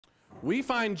We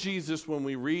find Jesus when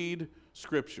we read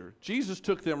Scripture. Jesus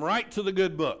took them right to the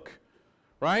good book,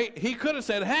 right? He could have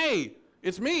said, hey,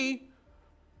 it's me.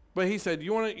 But he said,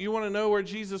 you want to know where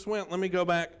Jesus went? Let me go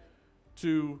back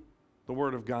to the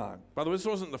Word of God. By the way, this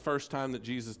wasn't the first time that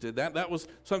Jesus did that. That was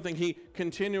something he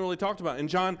continually talked about. In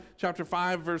John chapter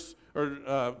 5, verse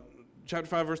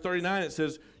 39, it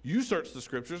says, you search the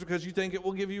Scriptures because you think it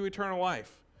will give you eternal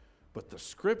life. But the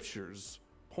Scriptures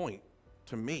point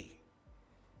to me.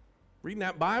 Reading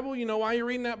that Bible, you know why you're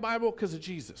reading that Bible? Because of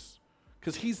Jesus.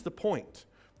 Because he's the point.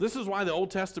 This is why the Old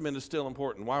Testament is still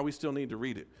important, why we still need to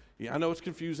read it. Yeah, I know it's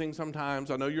confusing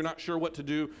sometimes. I know you're not sure what to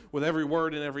do with every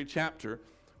word in every chapter.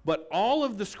 But all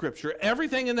of the Scripture,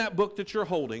 everything in that book that you're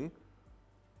holding,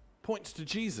 points to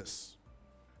Jesus.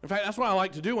 In fact, that's what I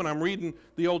like to do when I'm reading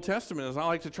the Old Testament, is I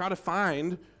like to try to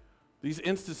find these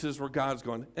instances where God's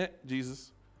going,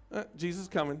 Jesus. Jesus is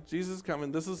coming. Jesus is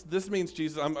coming. This means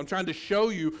Jesus. I'm trying to show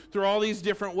you through all these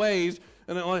different ways,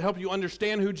 and it'll help you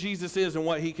understand who Jesus is and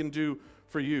what he can do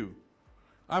for you.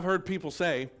 I've heard people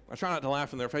say, I try not to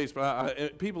laugh in their face,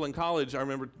 but people in college, I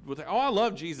remember, would say, I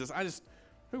love Jesus.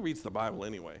 Who reads the Bible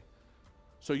anyway?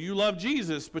 So you love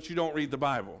Jesus, but you don't read the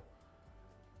Bible.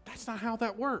 That's not how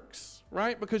that works,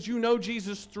 right? Because you know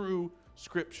Jesus through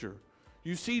Scripture.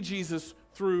 You see Jesus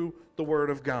through the Word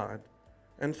of God.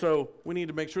 And so we need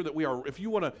to make sure that we are, if you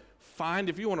want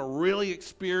to really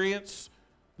experience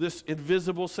this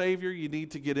invisible Savior, you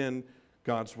need to get in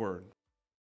God's Word.